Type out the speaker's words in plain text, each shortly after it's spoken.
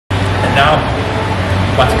now,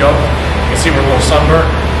 about to go. You can see we're a little sunburned.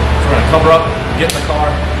 So we're gonna cover up, get in the car,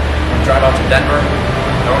 we're gonna drive out to Denver,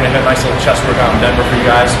 and we're gonna hit a nice little chest workout in Denver for you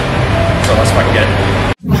guys. So let's fucking get it.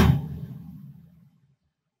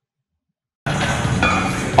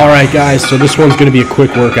 Alright guys, so this one's going to be a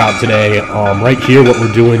quick workout today. Right here what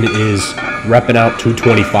we're doing is repping out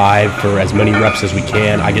 225 for as many reps as we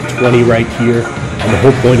can. I get 20 right here, and the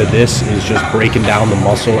whole point of this is just breaking down the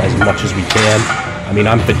muscle as much as we can. I mean,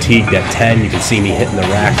 I'm fatigued at 10, you can see me hitting the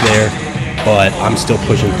rack there, but I'm still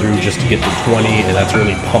pushing through just to get to 20, and that's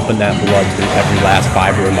really pumping that blood through every last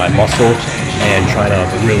fiber in my muscle and trying to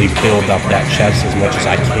really build up that chest as much as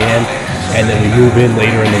I can. And then we move in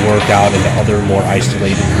later in the workout into other more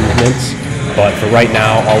isolated movements. But for right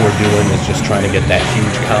now, all we're doing is just trying to get that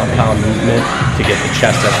huge compound movement to get the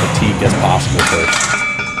chest as fatigued as possible first.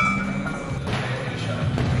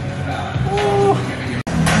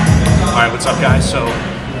 Alright, what's up guys? So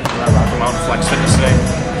we're at Rocky Mountain Flex Fitness today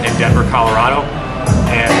in Denver, Colorado.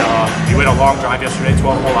 And we went a long drive yesterday,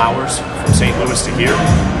 12 whole hours from St. Louis to here.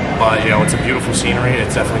 But you know, it's a beautiful scenery.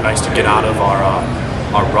 It's definitely nice to get out of our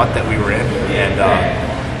rut that we were in and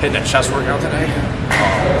hitting a chest workout today.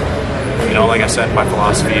 You know, like I said, my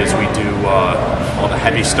philosophy is we do all the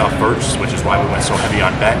heavy stuff first, which is why we went so heavy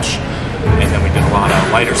on bench, and then we did a lot of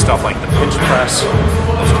lighter stuff like the pinch press,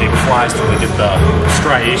 those cable flies to really get the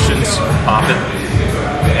striations popping.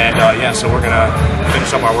 And yeah, so we're gonna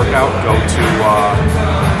finish up our workout, go to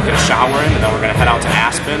get a shower in, and then we're gonna head out to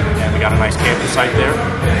Aspen, and we got a nice camping site there.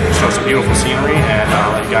 Show some beautiful scenery, and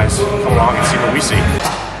let you guys come along and see what we see.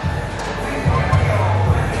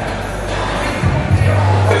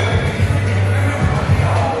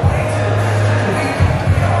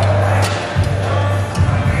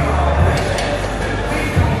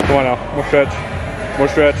 Come on now, more stretch, more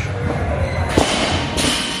stretch.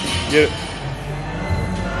 Get it.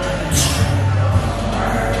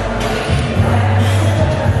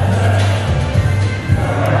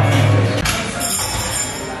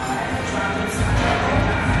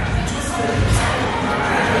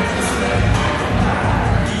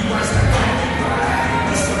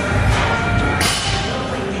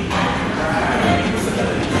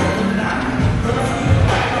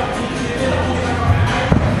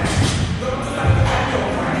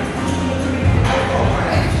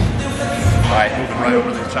 Moving right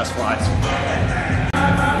over the chest flies.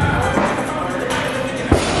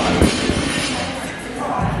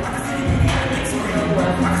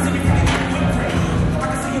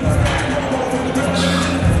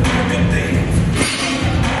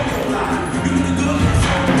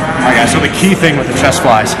 Alright guys, so the key thing with the chest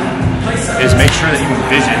flies is make sure that you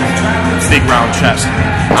envision big round chest.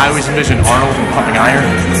 I always envision Arnold pumping iron,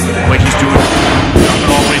 like he's doing jumping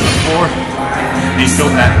all the way to the floor. He's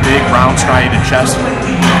building that big, round, striated chest.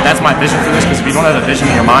 That's my vision for this, because if you don't have a vision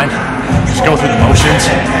in your mind, just go through the motions.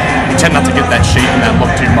 You tend not to get that shape and that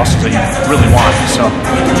look to your muscles that you really want. So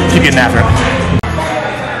keep getting after it.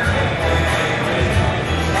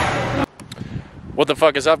 What the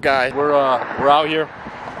fuck is up, guys? We're out here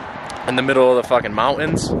in the middle of the fucking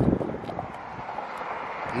mountains.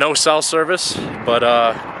 No cell service, but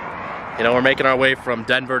you know, we're making our way from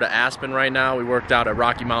Denver to Aspen right now. We worked out at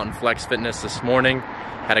Rocky Mountain Flex Fitness this morning.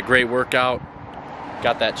 Had a great workout.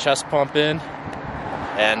 Got that chest pump in.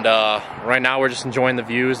 And right now we're just enjoying the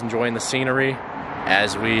views, enjoying the scenery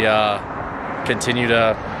as we continue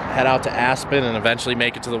to head out to Aspen and eventually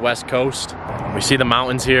make it to the West Coast. We see the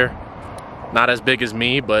mountains here. Not as big as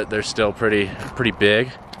me, but they're still pretty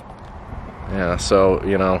big. Yeah, so,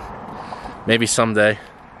 you know, maybe someday.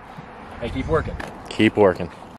 Hey, keep working. Keep working.